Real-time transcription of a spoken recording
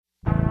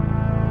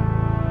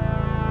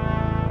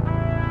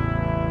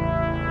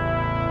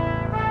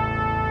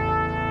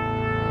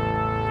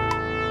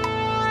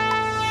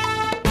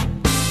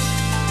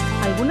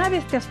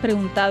vez te has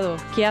preguntado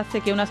qué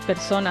hace que unas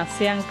personas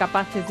sean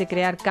capaces de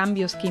crear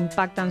cambios que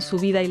impactan su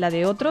vida y la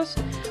de otros?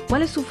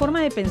 ¿Cuál es su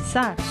forma de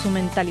pensar, su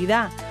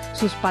mentalidad,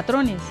 sus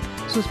patrones,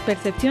 sus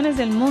percepciones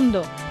del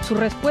mundo, sus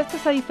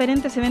respuestas a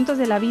diferentes eventos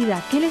de la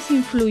vida? ¿Qué les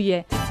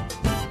influye?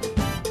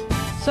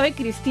 Soy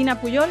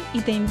Cristina Puyol y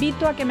te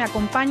invito a que me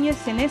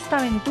acompañes en esta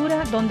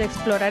aventura donde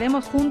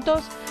exploraremos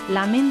juntos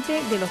la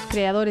mente de los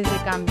creadores de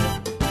cambio.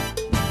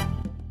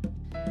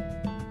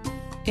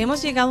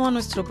 Hemos llegado a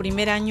nuestro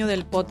primer año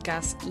del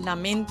podcast, La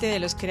mente de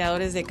los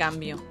creadores de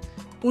cambio.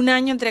 Un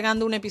año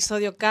entregando un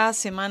episodio cada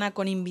semana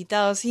con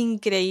invitados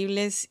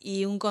increíbles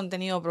y un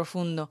contenido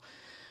profundo.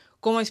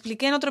 Como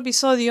expliqué en otro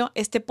episodio,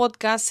 este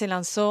podcast se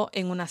lanzó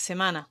en una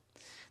semana.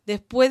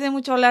 Después de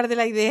mucho hablar de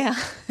la idea,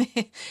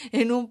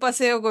 en un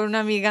paseo con una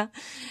amiga,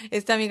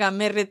 esta amiga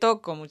me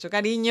retó con mucho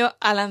cariño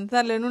a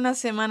lanzarlo en una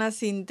semana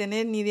sin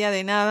tener ni idea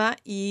de nada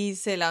y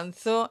se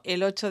lanzó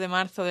el 8 de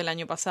marzo del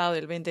año pasado,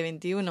 del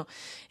 2021,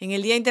 en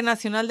el Día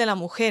Internacional de la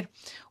Mujer.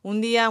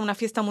 Una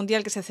fiesta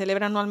mundial que se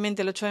celebra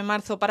anualmente el 8 de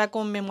marzo para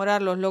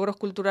conmemorar los logros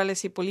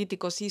culturales y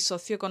políticos y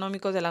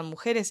socioeconómicos de las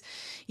mujeres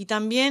y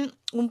también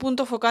un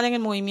punto focal en el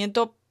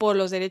movimiento por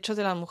los derechos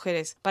de las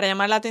mujeres, para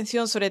llamar la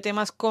atención sobre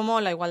temas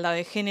como la igualdad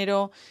de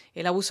género,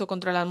 el abuso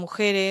contra las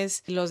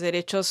mujeres, los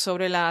derechos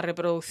sobre la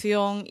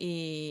reproducción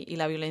y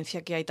la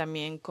violencia que hay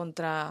también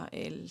contra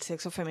el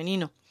sexo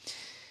femenino.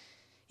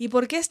 ¿Y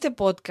por qué este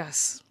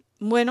podcast?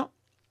 Bueno,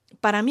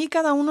 para mí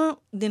cada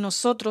uno de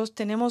nosotros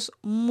tenemos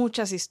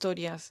muchas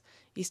historias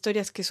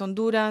que son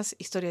duras,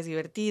 historias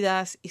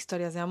divertidas,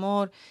 historias de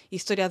amor,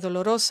 historias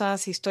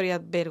dolorosas,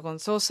 historias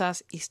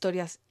vergonzosas,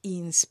 historias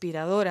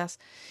inspiradoras.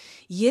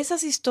 Y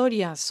esas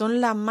historias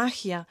son la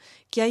magia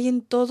que hay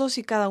en todos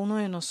y cada uno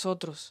de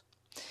nosotros.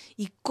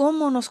 Y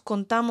cómo nos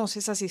contamos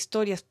esas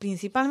historias,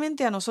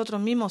 principalmente a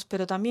nosotros mismos,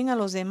 pero también a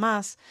los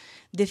demás,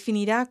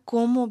 definirá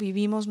cómo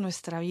vivimos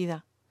nuestra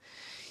vida.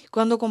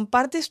 Cuando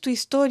compartes tu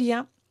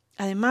historia,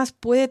 además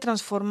puede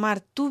transformar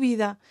tu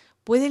vida,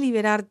 puede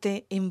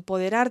liberarte,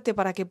 empoderarte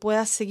para que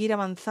puedas seguir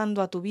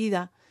avanzando a tu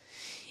vida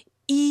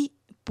y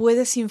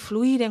puedes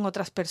influir en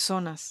otras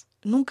personas.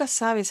 Nunca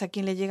sabes a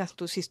quién le llegan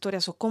tus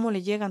historias o cómo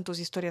le llegan tus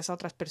historias a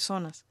otras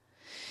personas.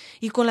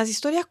 Y con las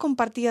historias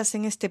compartidas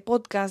en este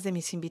podcast de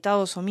mis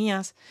invitados o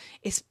mías,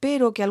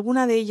 espero que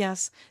alguna de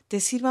ellas te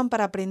sirvan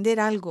para aprender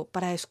algo,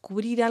 para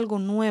descubrir algo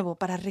nuevo,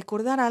 para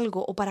recordar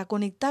algo o para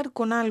conectar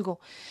con algo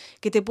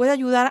que te pueda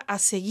ayudar a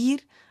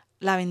seguir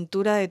la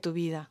aventura de tu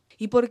vida.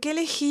 ¿Y por qué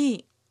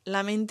elegí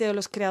La mente de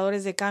los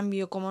creadores de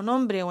cambio como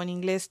nombre o en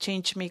inglés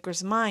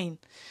Changemaker's Mind?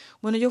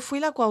 Bueno, yo fui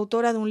la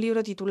coautora de un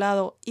libro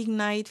titulado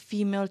Ignite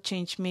Female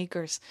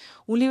Changemakers,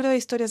 un libro de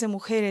historias de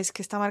mujeres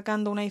que está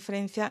marcando una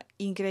diferencia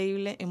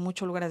increíble en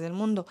muchos lugares del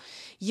mundo.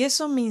 Y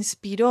eso me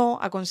inspiró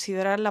a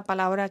considerar la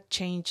palabra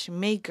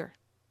Changemaker.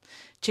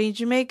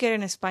 Changemaker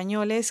en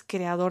español es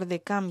creador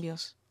de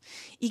cambios.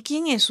 ¿Y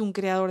quién es un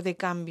creador de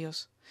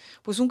cambios?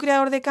 Pues un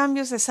creador de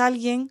cambios es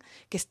alguien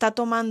que está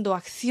tomando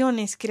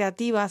acciones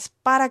creativas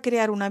para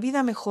crear una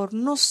vida mejor,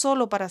 no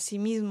solo para sí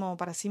mismo o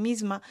para sí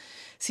misma,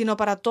 sino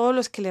para todos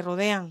los que le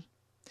rodean.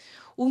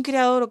 Un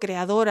creador o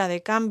creadora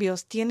de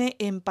cambios tiene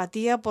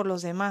empatía por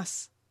los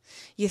demás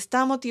y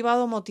está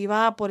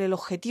motivada por el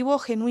objetivo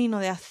genuino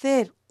de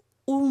hacer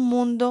un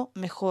mundo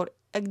mejor,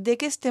 de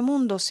que este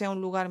mundo sea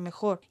un lugar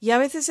mejor. Y a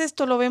veces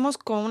esto lo vemos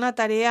como una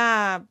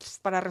tarea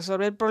para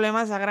resolver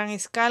problemas a gran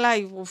escala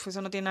y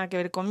eso no tiene nada que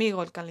ver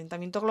conmigo, el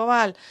calentamiento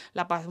global,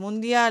 la paz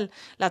mundial,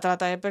 la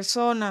trata de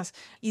personas.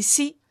 Y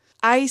sí,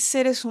 hay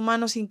seres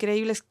humanos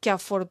increíbles que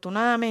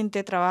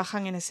afortunadamente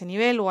trabajan en ese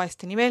nivel o a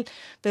este nivel,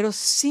 pero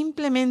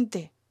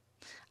simplemente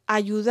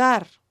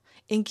ayudar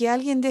en que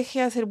alguien deje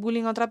de hacer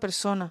bullying a otra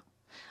persona,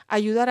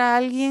 ayudar a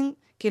alguien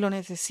que lo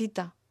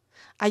necesita,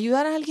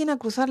 ayudar a alguien a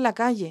cruzar la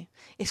calle,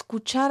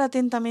 escuchar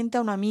atentamente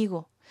a un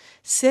amigo,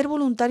 ser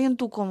voluntario en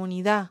tu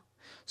comunidad.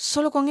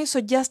 Solo con eso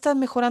ya estás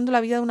mejorando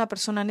la vida de una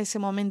persona en ese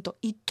momento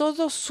y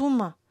todo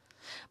suma.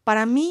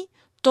 Para mí,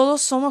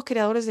 todos somos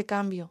creadores de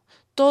cambio,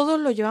 todos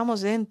lo llevamos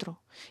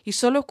dentro y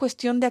solo es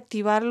cuestión de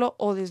activarlo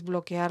o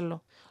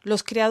desbloquearlo.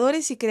 Los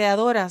creadores y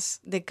creadoras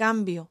de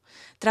cambio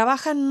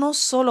trabajan no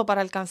solo para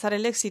alcanzar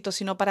el éxito,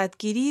 sino para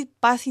adquirir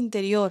paz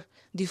interior,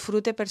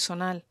 disfrute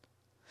personal.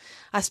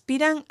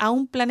 Aspiran a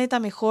un planeta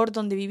mejor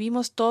donde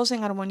vivimos todos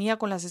en armonía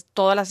con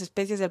todas las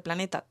especies del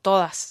planeta,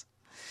 todas.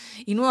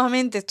 Y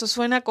nuevamente, esto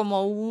suena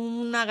como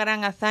una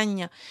gran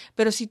hazaña,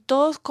 pero si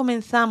todos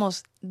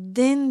comenzamos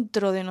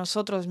dentro de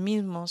nosotros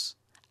mismos,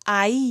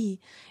 ahí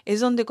es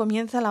donde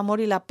comienza el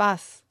amor y la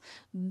paz,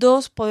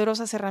 dos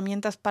poderosas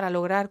herramientas para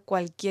lograr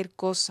cualquier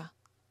cosa.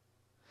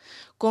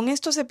 Con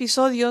estos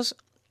episodios,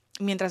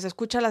 mientras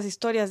escuchas las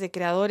historias de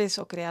creadores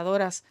o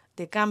creadoras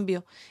de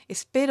cambio,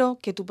 espero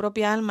que tu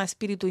propia alma,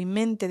 espíritu y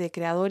mente de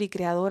creador y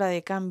creadora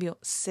de cambio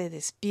se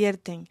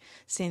despierten,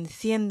 se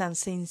enciendan,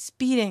 se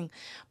inspiren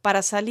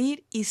para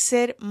salir y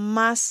ser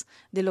más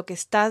de lo que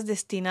estás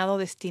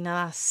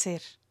destinada a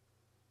ser.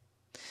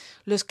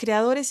 Los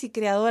creadores y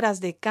creadoras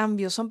de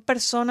cambio son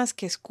personas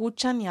que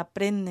escuchan y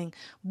aprenden,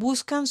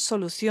 buscan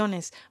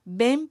soluciones,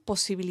 ven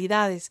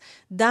posibilidades,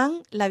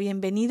 dan la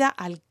bienvenida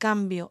al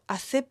cambio,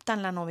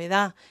 aceptan la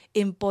novedad,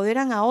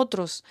 empoderan a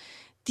otros,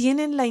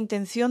 tienen la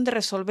intención de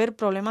resolver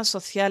problemas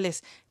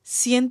sociales,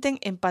 sienten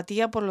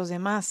empatía por los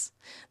demás,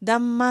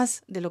 dan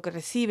más de lo que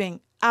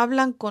reciben,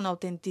 hablan con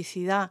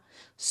autenticidad,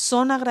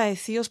 son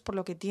agradecidos por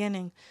lo que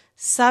tienen,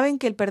 saben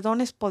que el perdón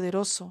es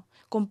poderoso,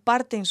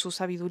 comparten su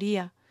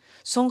sabiduría,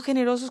 son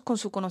generosos con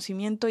su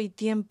conocimiento y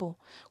tiempo,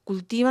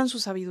 cultivan su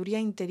sabiduría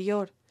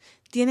interior,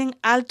 tienen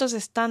altos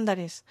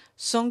estándares,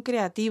 son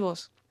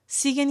creativos,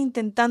 siguen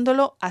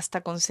intentándolo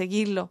hasta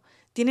conseguirlo,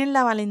 tienen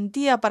la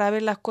valentía para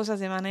ver las cosas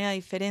de manera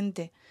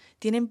diferente,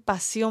 tienen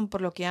pasión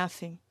por lo que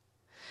hacen.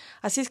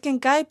 Así es que en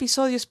cada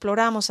episodio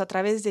exploramos a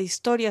través de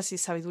historias y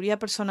sabiduría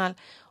personal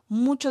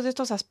muchos de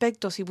estos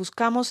aspectos y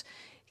buscamos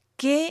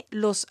qué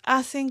los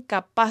hacen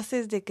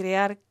capaces de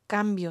crear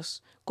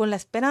cambios, con la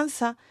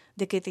esperanza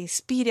de que te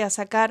inspire a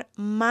sacar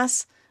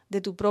más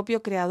de tu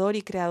propio creador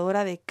y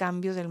creadora de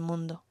cambios del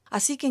mundo.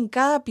 Así que en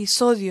cada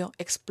episodio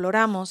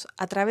exploramos,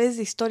 a través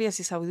de historias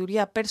y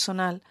sabiduría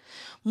personal,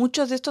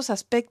 muchos de estos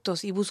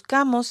aspectos y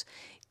buscamos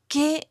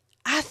qué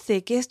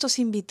hace que estos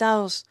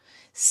invitados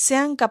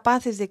sean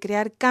capaces de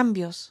crear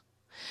cambios,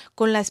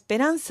 con la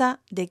esperanza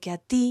de que a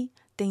ti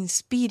te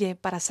inspire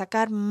para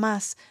sacar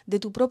más de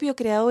tu propio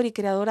creador y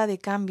creadora de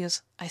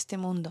cambios a este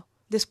mundo.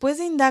 Después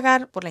de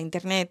indagar por la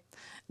internet,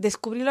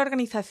 descubrí la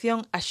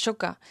organización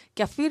Ashoka,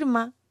 que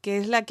afirma que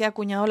es la que ha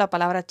acuñado la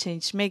palabra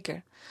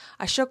changemaker.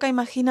 Ashoka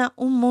imagina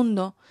un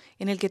mundo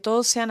en el que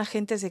todos sean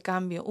agentes de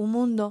cambio, un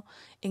mundo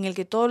en el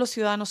que todos los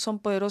ciudadanos son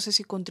poderosos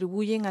y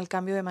contribuyen al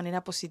cambio de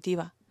manera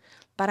positiva.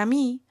 Para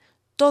mí,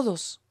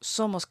 todos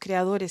somos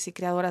creadores y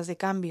creadoras de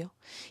cambio,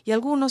 y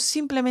algunos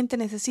simplemente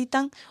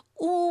necesitan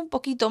un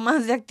poquito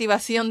más de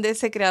activación de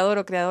ese creador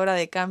o creadora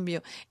de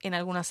cambio en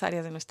algunas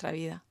áreas de nuestra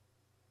vida.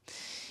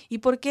 ¿Y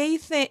por qué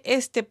hice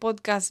este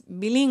podcast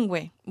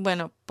bilingüe?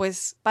 Bueno,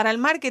 pues para el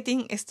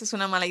marketing esto es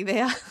una mala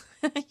idea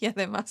y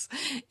además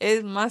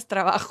es más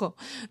trabajo,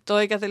 todo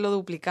hay que hacerlo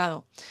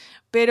duplicado.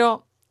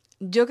 Pero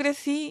yo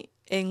crecí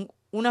en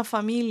una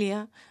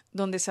familia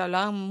donde se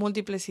hablaban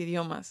múltiples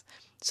idiomas.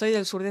 Soy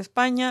del sur de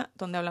España,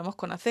 donde hablamos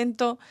con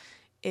acento.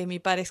 Mi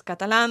padre es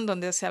catalán,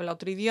 donde se habla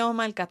otro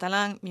idioma, el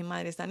catalán. Mi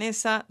madre es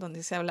danesa,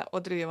 donde se habla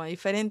otro idioma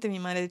diferente. Mi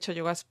madre, de hecho,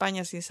 llegó a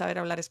España sin saber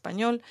hablar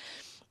español.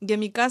 Y en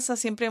mi casa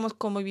siempre hemos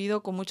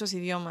convivido con muchos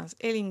idiomas.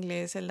 El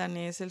inglés, el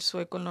danés, el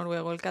sueco, el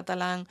noruego, el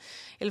catalán,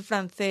 el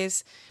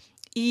francés.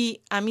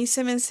 Y a mí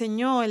se me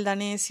enseñó el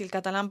danés y el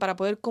catalán para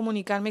poder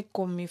comunicarme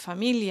con mi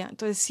familia.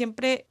 Entonces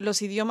siempre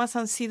los idiomas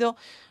han sido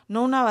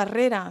no una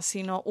barrera,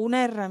 sino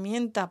una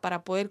herramienta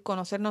para poder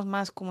conocernos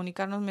más,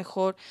 comunicarnos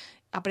mejor,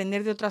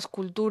 aprender de otras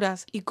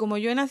culturas. Y como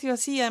yo he nacido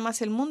así,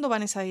 además el mundo va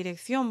en esa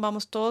dirección,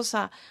 vamos todos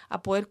a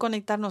poder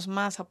conectarnos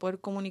más, a poder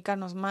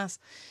comunicarnos más.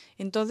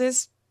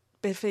 Entonces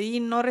preferí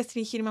no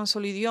restringirme a un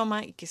solo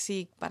idioma y que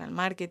sí, para el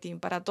marketing,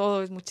 para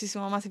todo es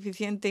muchísimo más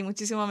eficiente y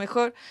muchísimo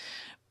mejor.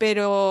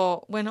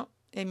 Pero bueno,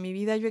 en mi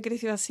vida yo he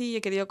crecido así y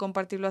he querido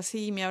compartirlo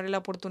así y me abre la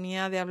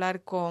oportunidad de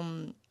hablar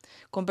con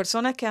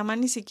personas que además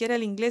ni siquiera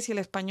el inglés y el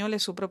español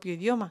es su propio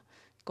idioma.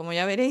 Como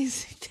ya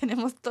veréis,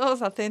 tenemos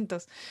todos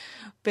acentos,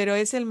 pero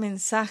es el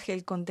mensaje,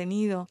 el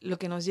contenido, lo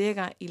que nos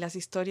llega y las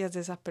historias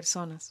de esas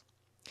personas.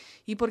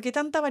 ¿Y por qué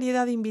tanta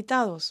variedad de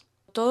invitados?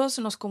 Todos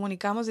nos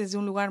comunicamos desde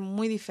un lugar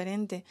muy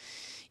diferente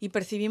y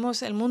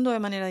percibimos el mundo de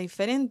manera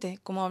diferente,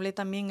 como hablé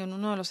también en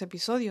uno de los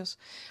episodios,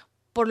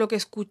 por lo que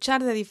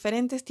escuchar de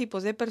diferentes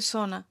tipos de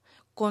personas,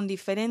 con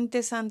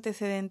diferentes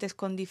antecedentes,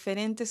 con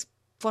diferentes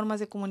formas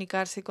de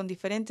comunicarse, con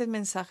diferentes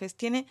mensajes,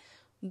 tiene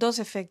dos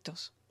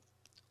efectos.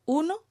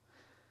 Uno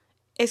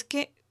es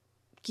que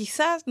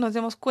quizás nos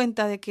demos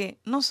cuenta de que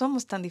no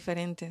somos tan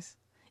diferentes.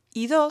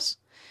 Y dos,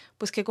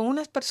 pues que con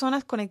unas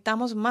personas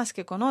conectamos más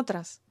que con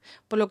otras,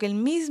 por lo que el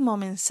mismo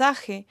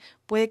mensaje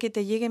puede que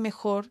te llegue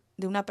mejor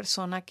de una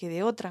persona que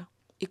de otra.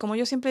 Y como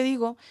yo siempre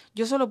digo,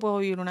 yo solo puedo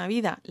vivir una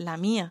vida, la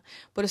mía.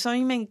 Por eso a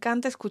mí me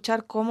encanta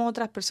escuchar cómo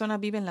otras personas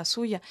viven la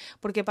suya,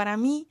 porque para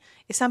mí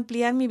es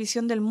ampliar mi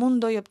visión del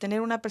mundo y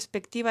obtener una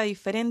perspectiva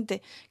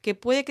diferente que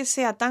puede que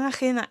sea tan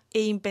ajena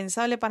e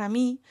impensable para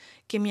mí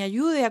que me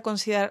ayude a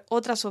considerar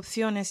otras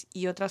opciones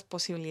y otras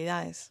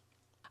posibilidades.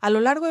 A lo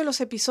largo de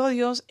los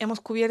episodios hemos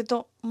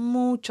cubierto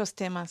muchos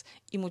temas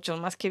y muchos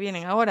más que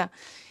vienen ahora.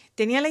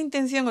 Tenía la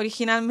intención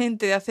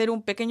originalmente de hacer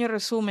un pequeño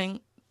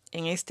resumen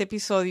en este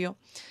episodio,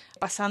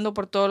 pasando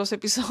por todos los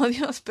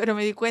episodios, pero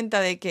me di cuenta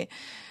de que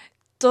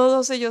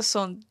todos ellos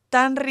son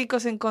tan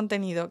ricos en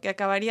contenido que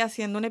acabaría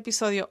siendo un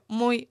episodio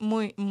muy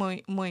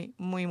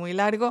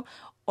largo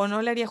o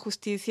no le haría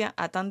justicia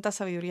a tanta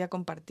sabiduría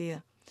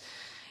compartida.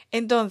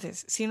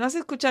 Entonces, si no has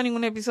escuchado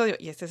ningún episodio,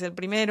 y este es el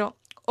primero,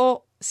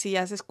 o si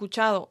has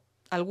escuchado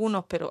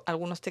algunos, pero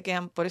algunos te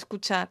quedan por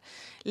escuchar,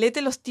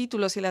 léete los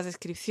títulos y las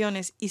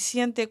descripciones y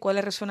siente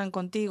cuáles resuenan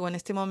contigo en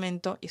este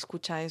momento y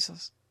escucha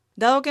esos.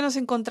 Dado que nos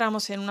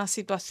encontramos en una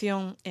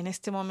situación en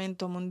este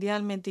momento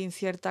mundialmente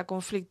incierta,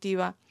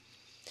 conflictiva,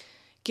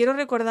 Quiero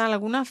recordar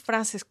algunas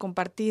frases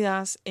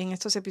compartidas en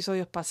estos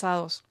episodios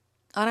pasados.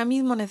 Ahora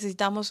mismo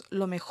necesitamos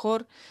lo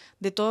mejor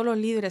de todos los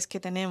líderes que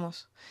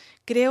tenemos.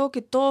 Creo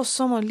que todos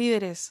somos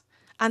líderes,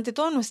 ante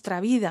todo en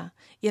nuestra vida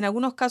y en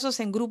algunos casos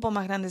en grupos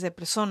más grandes de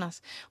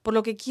personas, por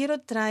lo que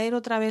quiero traer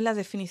otra vez las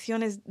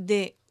definiciones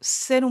de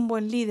ser un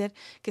buen líder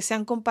que se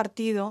han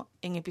compartido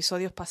en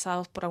episodios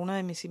pasados por alguno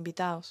de mis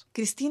invitados.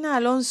 Cristina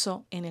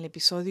Alonso, en el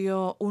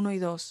episodio 1 y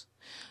 2,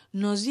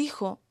 nos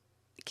dijo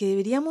que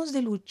deberíamos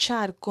de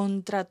luchar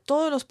contra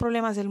todos los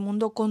problemas del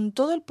mundo con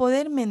todo el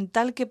poder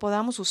mental que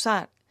podamos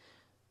usar,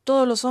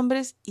 todos los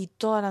hombres y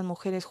todas las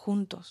mujeres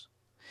juntos.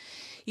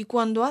 Y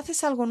cuando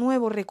haces algo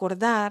nuevo,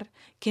 recordar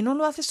que no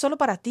lo haces solo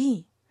para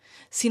ti,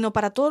 sino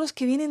para todos los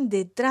que vienen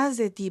detrás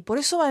de ti. Por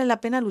eso vale la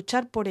pena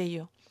luchar por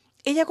ello.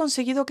 Ella ha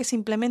conseguido que se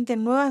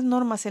implementen nuevas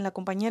normas en la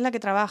compañía en la que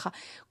trabaja,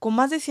 con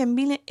más de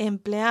 100.000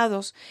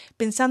 empleados,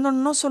 pensando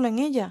no solo en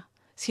ella,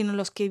 sino en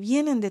los que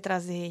vienen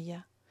detrás de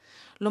ella.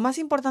 Lo más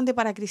importante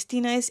para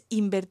Cristina es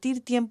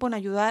invertir tiempo en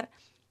ayudar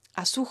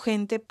a su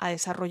gente a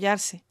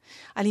desarrollarse.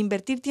 Al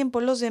invertir tiempo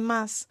en los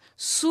demás,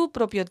 su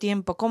propio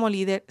tiempo como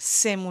líder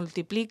se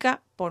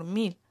multiplica por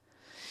 1000.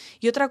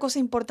 Y otra cosa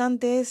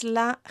importante es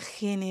la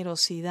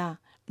generosidad.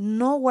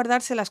 No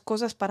guardarse las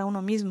cosas para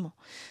uno mismo.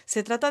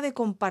 Se trata de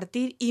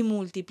compartir y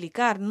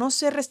multiplicar, no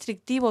ser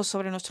restrictivos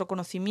sobre nuestro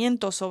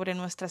conocimiento, sobre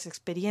nuestras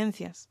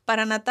experiencias.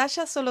 Para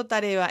Natasha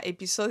Solotareva,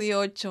 episodio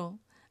 8,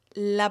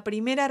 la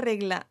primera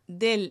regla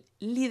del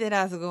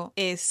liderazgo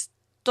es: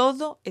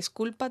 todo es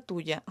culpa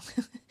tuya.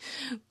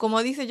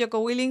 Como dice Jocko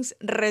Willink,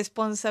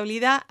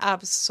 responsabilidad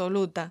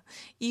absoluta.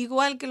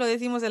 Igual que lo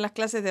decimos en las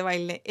clases de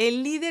baile,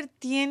 el líder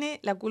tiene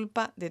la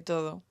culpa de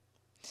todo.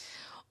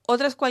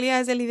 Otras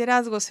cualidades del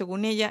liderazgo,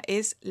 según ella,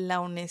 es la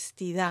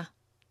honestidad.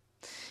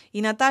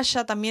 Y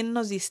Natasha también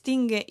nos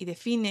distingue y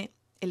define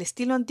el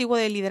estilo antiguo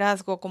del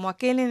liderazgo como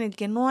aquel en el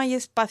que no hay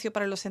espacio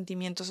para los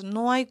sentimientos,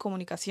 no hay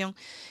comunicación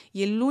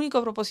y el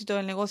único propósito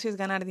del negocio es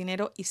ganar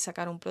dinero y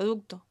sacar un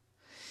producto.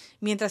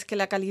 Mientras que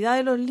la calidad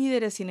de los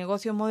líderes y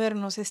negocios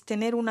modernos es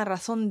tener una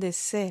razón de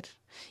ser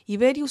y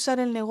ver y usar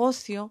el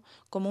negocio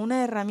como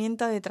una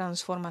herramienta de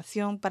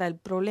transformación para el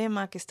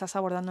problema que estás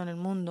abordando en el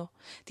mundo.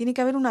 Tiene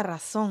que haber una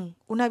razón,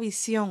 una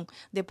visión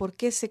de por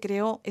qué se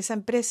creó esa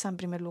empresa en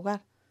primer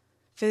lugar.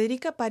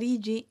 Federica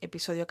Parigi,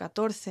 episodio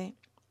 14,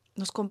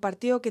 nos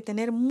compartió que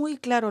tener muy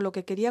claro lo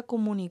que quería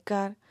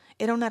comunicar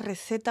era una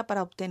receta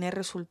para obtener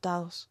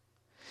resultados.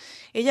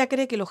 Ella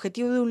cree que el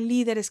objetivo de un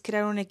líder es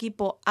crear un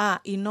equipo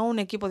A y no un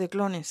equipo de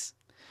clones.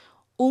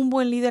 Un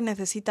buen líder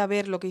necesita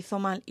ver lo que hizo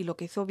mal y lo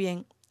que hizo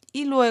bien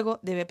y luego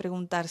debe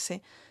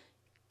preguntarse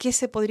 ¿qué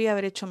se podría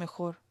haber hecho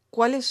mejor?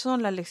 ¿Cuáles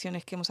son las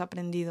lecciones que hemos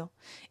aprendido?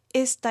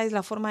 Esta es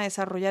la forma de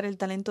desarrollar el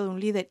talento de un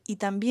líder y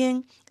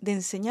también de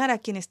enseñar a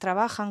quienes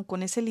trabajan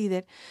con ese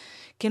líder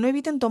que no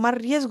eviten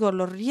tomar riesgos.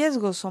 Los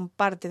riesgos son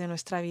parte de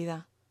nuestra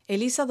vida.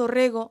 Elisa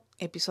Dorrego,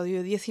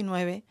 episodio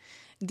 19,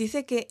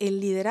 dice que el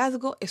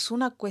liderazgo es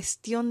una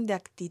cuestión de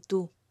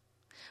actitud.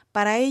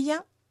 Para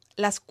ella,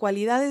 las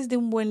cualidades de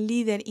un buen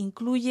líder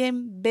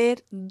incluyen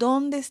ver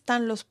dónde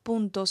están los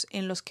puntos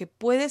en los que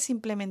puedes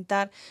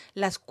implementar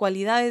las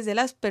cualidades de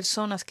las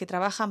personas que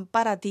trabajan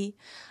para ti,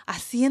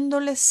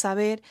 haciéndoles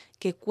saber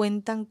que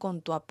cuentan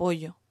con tu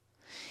apoyo.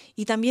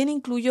 Y también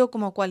incluyó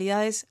como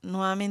cualidades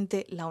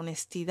nuevamente la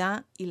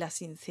honestidad y la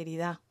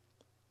sinceridad.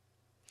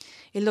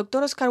 El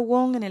Dr. Oscar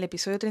Wong en el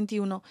episodio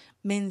 31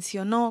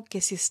 mencionó que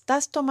si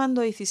estás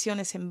tomando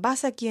decisiones en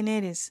base a quién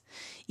eres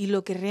y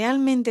lo que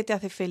realmente te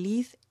hace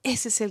feliz,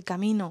 ese es el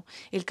camino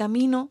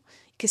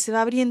que se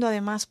va abriendo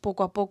además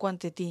poco a poco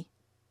ante ti.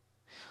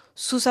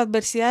 Sus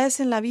adversidades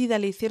en la vida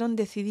le hicieron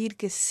decidir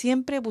que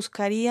siempre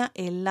buscaría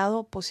el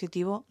lado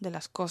positivo de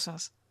las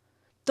cosas.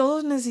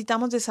 Todos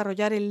necesitamos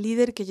desarrollar el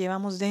líder que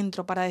llevamos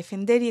dentro para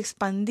defender y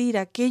expandir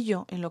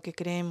aquello en lo que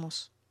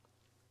creemos.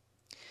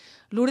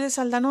 Lourdes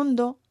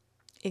Aldanondo,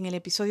 en el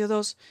episodio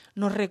 2,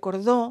 nos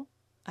recordó,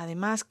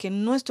 además, que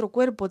nuestro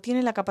cuerpo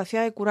tiene la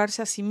capacidad de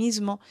curarse a sí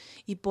mismo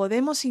y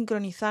podemos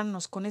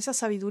sincronizarnos con esa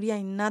sabiduría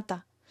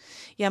innata.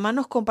 Y además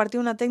nos compartió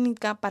una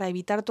técnica para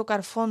evitar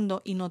tocar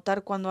fondo y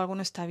notar cuando algo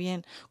no está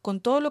bien. Con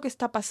todo lo que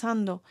está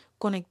pasando,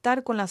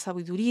 conectar con la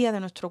sabiduría de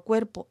nuestro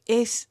cuerpo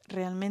es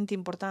realmente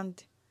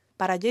importante.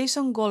 Para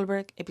Jason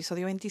Goldberg,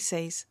 episodio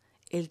 26,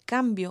 el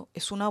cambio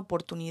es una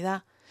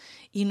oportunidad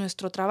y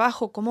nuestro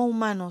trabajo como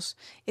humanos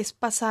es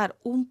pasar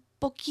un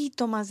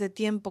poquito más de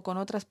tiempo con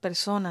otras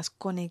personas,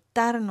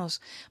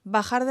 conectarnos,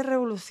 bajar de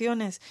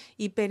revoluciones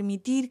y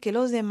permitir que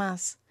los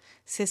demás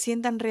se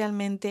sientan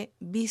realmente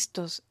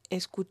vistos,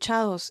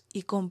 escuchados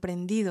y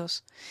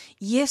comprendidos.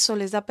 Y eso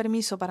les da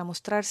permiso para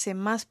mostrarse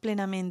más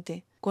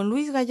plenamente. Con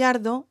Luis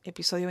Gallardo,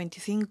 episodio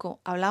 25,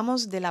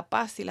 hablamos de la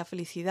paz y la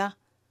felicidad.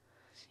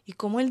 Y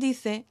como él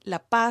dice, la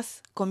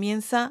paz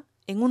comienza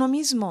en uno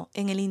mismo,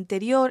 en el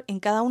interior,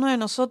 en cada uno de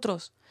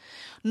nosotros.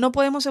 No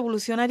podemos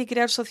evolucionar y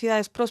crear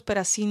sociedades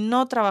prósperas si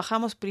no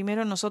trabajamos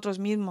primero en nosotros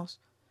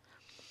mismos.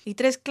 Y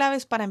 3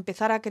 claves para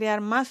empezar a crear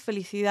más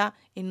felicidad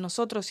en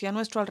nosotros y a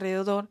nuestro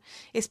alrededor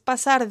es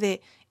pasar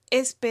de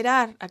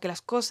esperar a que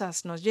las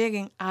cosas nos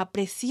lleguen a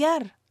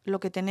apreciar lo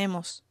que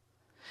tenemos.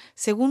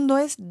 Segundo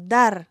es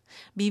dar,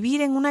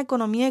 vivir en una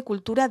economía y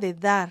cultura de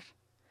dar.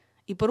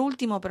 Y por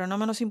último, pero no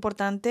menos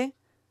importante,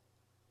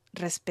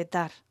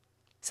 respetar.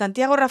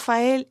 Santiago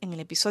Rafael, en el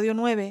episodio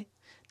 9,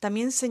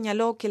 también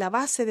señaló que la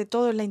base de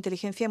todo es la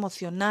inteligencia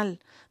emocional,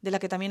 de la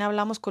que también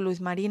hablamos con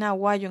Luis Marina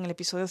Aguayo en el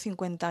episodio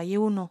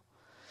 51.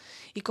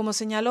 Y como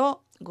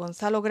señaló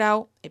Gonzalo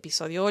Grau,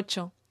 episodio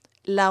 8,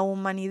 la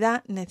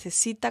humanidad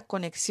necesita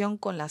conexión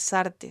con las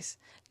artes,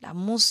 la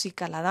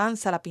música, la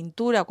danza, la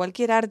pintura,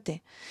 cualquier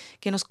arte,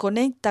 que nos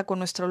conecta con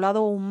nuestro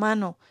lado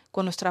humano,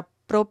 con nuestra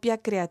propia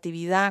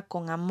creatividad,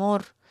 con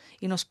amor,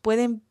 y nos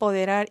puede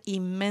empoderar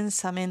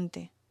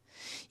inmensamente.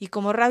 Y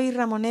como Ravi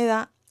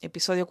Ramoneda,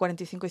 episodio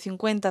 45 y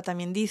 50,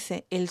 también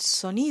dice, el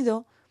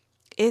sonido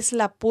es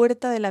la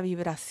puerta de la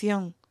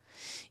vibración,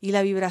 y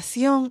la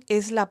vibración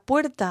es la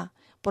puerta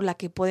por la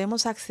que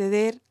podemos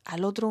acceder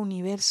al otro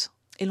universo,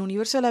 el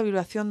universo de la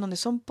vibración, donde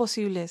son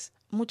posibles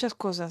muchas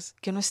cosas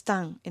que no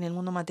están en el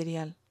mundo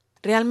material.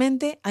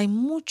 Realmente hay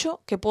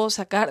mucho que puedo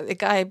sacar de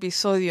cada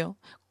episodio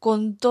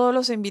con todos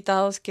los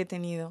invitados que he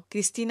tenido.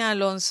 Cristina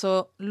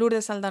Alonso,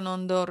 Lourdes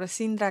Aldanondo,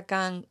 Resindra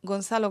Khan,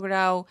 Gonzalo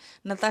Grau,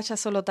 Natasha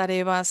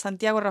Solotareva,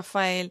 Santiago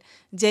Rafael,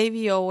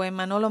 J.B. Owen,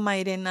 Manolo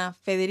Mairena,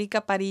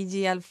 Federica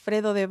Parigi,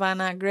 Alfredo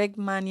Devana, Greg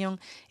Manion,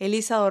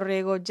 Elisa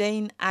Dorrego,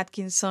 Jane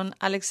Atkinson,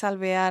 Alex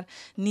Alvear,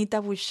 Nita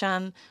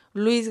Bouchan,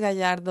 Luis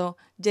Gallardo,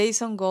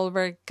 Jason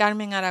Goldberg,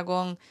 Carmen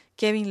Aragón,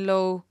 Kevin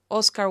Lowe,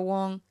 Oscar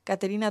Wong,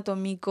 Caterina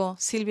Tomico,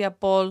 Silvia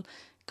Paul,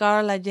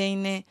 Carla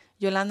Jane,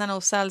 Yolanda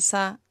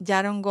Nausalza,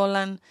 Jaron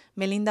Golan,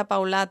 Melinda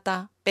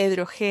Paulata,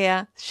 Pedro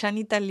Gea,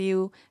 Shanita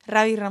Liu,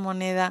 Ravi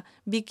Ramoneda,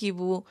 Vicky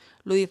Bu,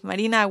 Luis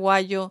Marina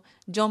Aguayo,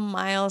 John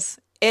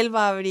Miles,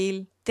 Elba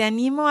Abril. Te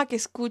animo a que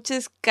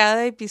escuches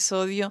cada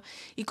episodio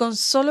y con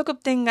solo que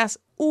obtengas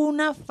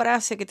una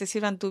frase que te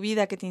sirva en tu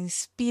vida, que te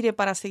inspire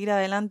para seguir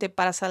adelante,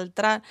 para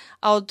saltar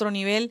a otro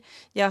nivel,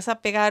 ya vas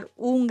a pegar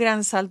un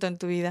gran salto en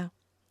tu vida.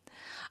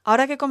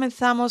 Ahora que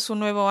comenzamos un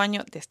nuevo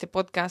año de este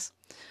podcast,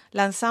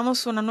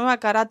 lanzamos una nueva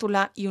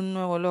carátula y un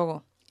nuevo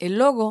logo. El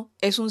logo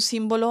es un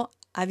símbolo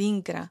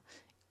Adinkra,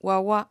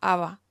 Wawa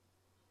Aba.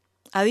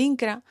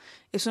 Adinkra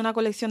es una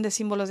colección de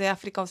símbolos de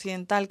África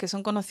Occidental que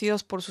son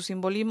conocidos por su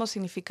simbolismo,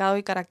 significado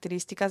y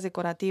características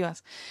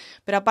decorativas.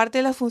 Pero aparte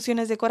de las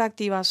funciones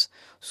decorativas,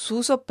 su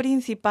uso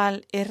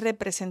principal es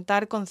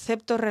representar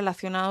conceptos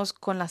relacionados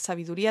con la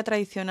sabiduría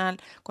tradicional,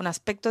 con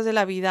aspectos de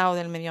la vida o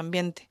del medio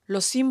ambiente.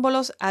 Los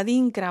símbolos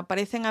Adinkra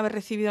parecen haber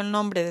recibido el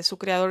nombre de su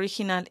creador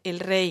original, el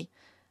rey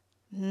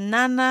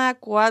Nana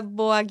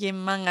Akufo-Addo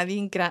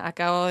Adinkra.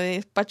 Acabo de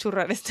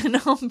espachurrar este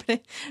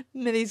nombre,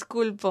 me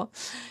disculpo.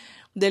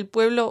 Del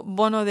pueblo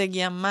Bono de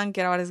Guiamán,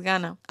 que ahora es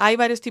Ghana. Hay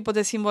varios tipos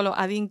de símbolos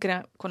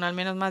Adinkra, con al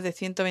menos más de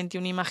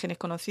 121 imágenes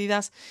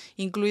conocidas,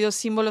 incluidos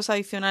símbolos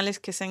adicionales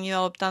que se han ido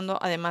adoptando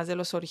además de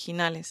los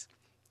originales.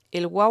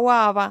 El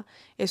Wawa Aba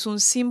es un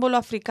símbolo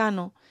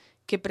africano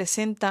que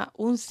presenta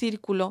un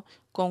círculo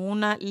con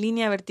una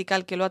línea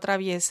vertical que lo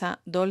atraviesa,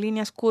 dos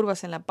líneas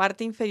curvas en la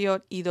parte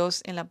inferior y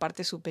dos en la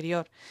parte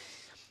superior.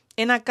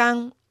 En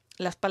Akan,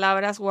 las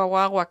palabras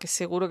guaguagua, que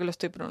seguro que lo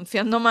estoy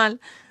pronunciando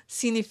mal,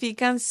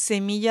 significan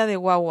semilla de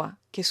guagua,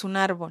 que es un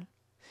árbol.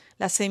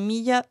 La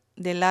semilla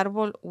del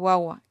árbol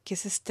guagua, que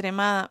es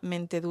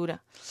extremadamente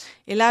dura.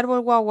 El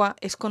árbol guagua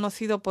es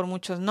conocido por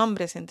muchos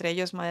nombres, entre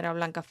ellos madera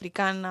blanca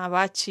africana,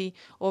 bachi,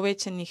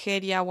 oveche en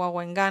Nigeria,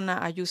 guagua en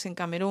Ghana, ayús en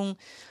Camerún,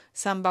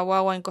 samba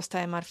guagua en Costa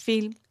de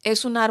Marfil.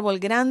 Es un árbol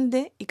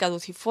grande y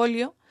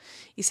caducifolio,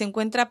 y se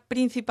encuentra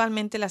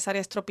principalmente en las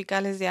áreas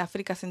tropicales de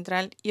África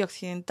Central y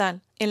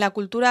Occidental. En la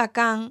cultura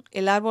Akan,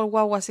 el árbol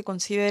guagua se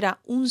considera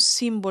un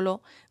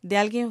símbolo de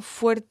alguien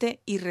fuerte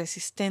y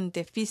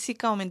resistente,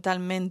 física o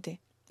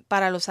mentalmente.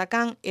 Para los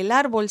Akan, el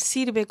árbol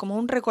sirve como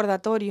un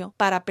recordatorio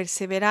para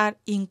perseverar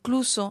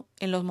incluso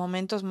en los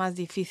momentos más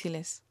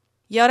difíciles.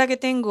 Y ahora que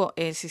tengo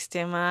el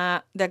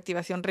sistema de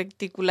activación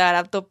reticular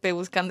a tope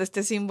buscando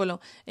este símbolo,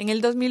 en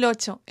el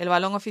 2008 el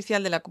balón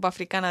oficial de la Copa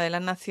Africana de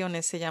las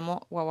Naciones se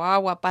llamó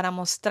Wawa para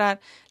mostrar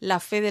la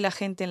fe de la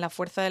gente en la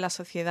fuerza de la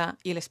sociedad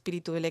y el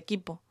espíritu del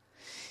equipo.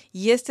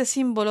 Y este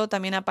símbolo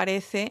también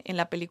aparece en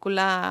la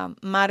película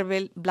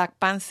Marvel Black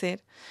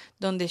Panther,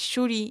 donde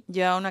Shuri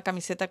lleva una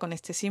camiseta con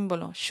este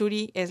símbolo.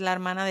 Shuri es la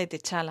hermana de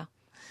T'Challa.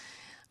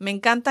 Me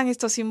encantan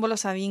estos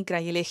símbolos Adinkra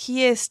y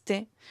elegí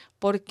este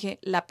porque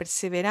la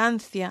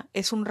perseverancia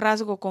es un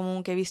rasgo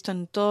común que he visto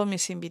en todos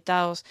mis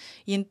invitados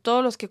y en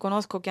todos los que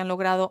conozco que han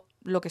logrado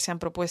lo que se han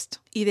propuesto.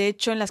 Y de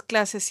hecho en las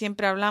clases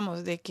siempre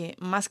hablamos de que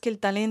más que el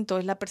talento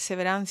es la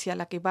perseverancia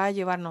la que va a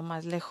llevarnos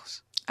más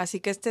lejos. Así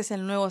que este es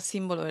el nuevo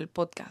símbolo del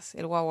podcast,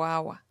 el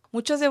Wawa.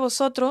 Muchos de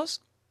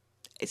vosotros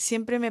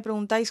siempre me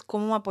preguntáis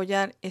cómo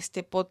apoyar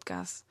este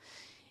podcast.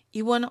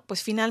 Y bueno,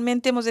 pues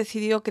finalmente hemos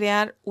decidido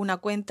crear una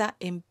cuenta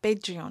en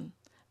Patreon,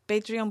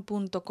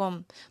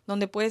 patreon.com,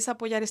 donde puedes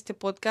apoyar este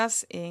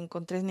podcast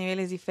con 3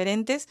 niveles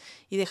diferentes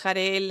y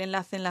dejaré el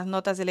enlace en las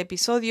notas del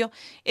episodio.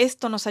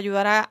 Esto nos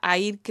ayudará a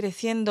ir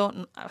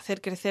creciendo, a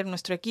hacer crecer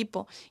nuestro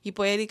equipo y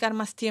poder dedicar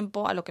más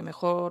tiempo a lo que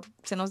mejor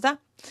se nos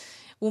da.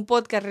 Un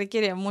podcast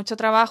requiere mucho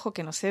trabajo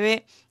que no se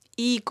ve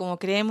Y como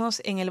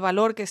creemos en el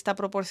valor que está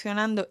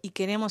proporcionando y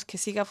queremos que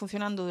siga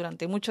funcionando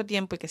durante mucho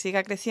tiempo y que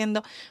siga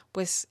creciendo,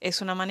 pues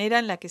es una manera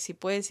en la que si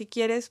puedes y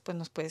quieres, pues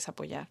nos puedes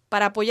apoyar.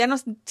 Para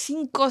apoyarnos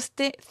sin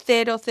coste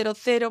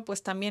 000,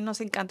 pues también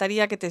nos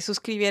encantaría que te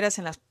suscribieras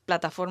en las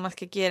plataformas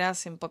que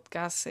quieras, en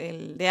podcast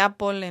el de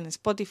Apple, en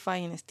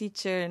Spotify, en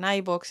Stitcher, en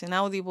iVoox, en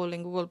Audible,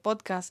 en Google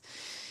Podcast.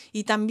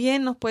 Y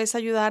también nos puedes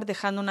ayudar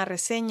dejando una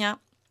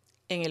reseña.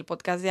 En el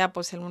podcast de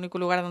Apple es el único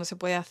lugar donde se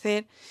puede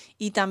hacer.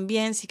 Y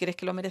también, si crees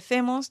que lo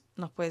merecemos,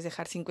 nos puedes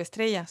dejar 5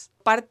 estrellas.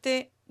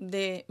 Parte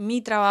de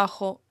mi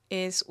trabajo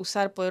es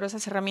usar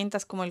poderosas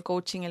herramientas como el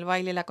coaching, el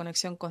baile, la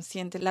conexión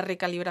consciente, la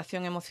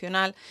recalibración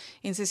emocional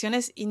en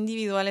sesiones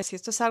individuales. Si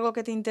esto es algo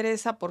que te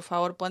interesa, por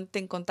favor, ponte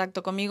en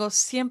contacto conmigo.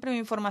 Siempre mi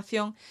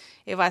información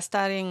va a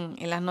estar en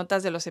las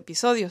notas de los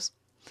episodios.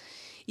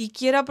 Y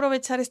quiero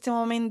aprovechar este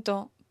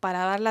momento para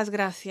dar las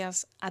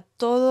gracias a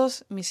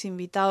todos mis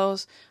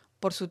invitados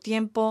por su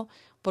tiempo,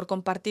 por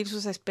compartir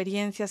sus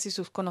experiencias y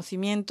sus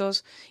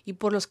conocimientos y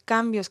por los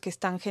cambios que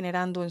están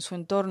generando en su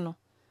entorno.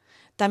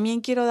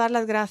 También quiero dar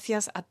las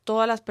gracias a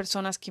todas las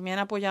personas que me han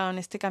apoyado en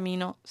este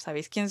camino,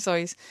 sabéis quién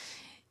sois,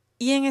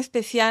 y en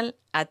especial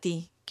a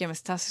ti que me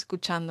estás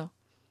escuchando.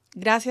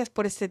 Gracias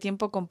por este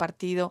tiempo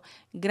compartido,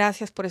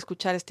 gracias por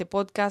escuchar este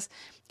podcast.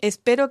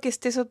 Espero que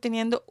estés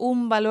obteniendo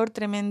un valor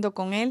tremendo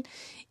con él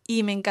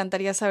y me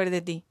encantaría saber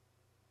de ti.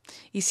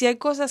 Y si hay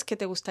cosas que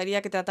te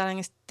gustaría que tratara en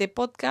este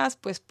podcast,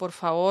 pues por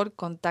favor,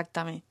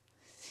 contáctame.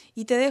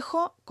 Y te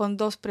dejo con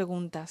 2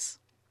 preguntas.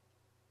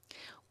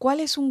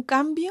 ¿Cuál es un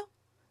cambio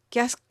que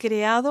has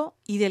creado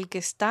y del que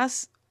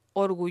estás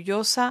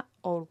orgullosa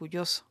o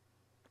orgulloso?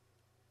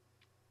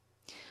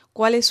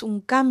 ¿Cuál es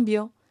un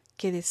cambio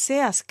que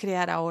deseas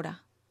crear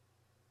ahora?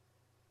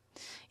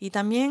 Y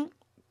también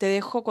te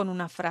dejo con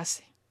una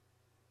frase.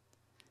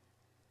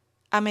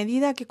 A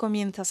medida que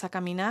comienzas a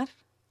caminar,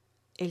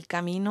 el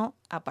camino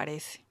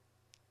aparece.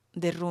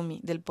 De Rumi,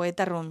 del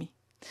poeta Rumi.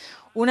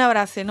 Un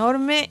abrazo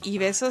enorme y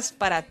besos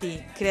para ti,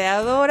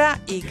 creadora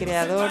y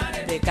creador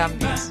de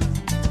cambios.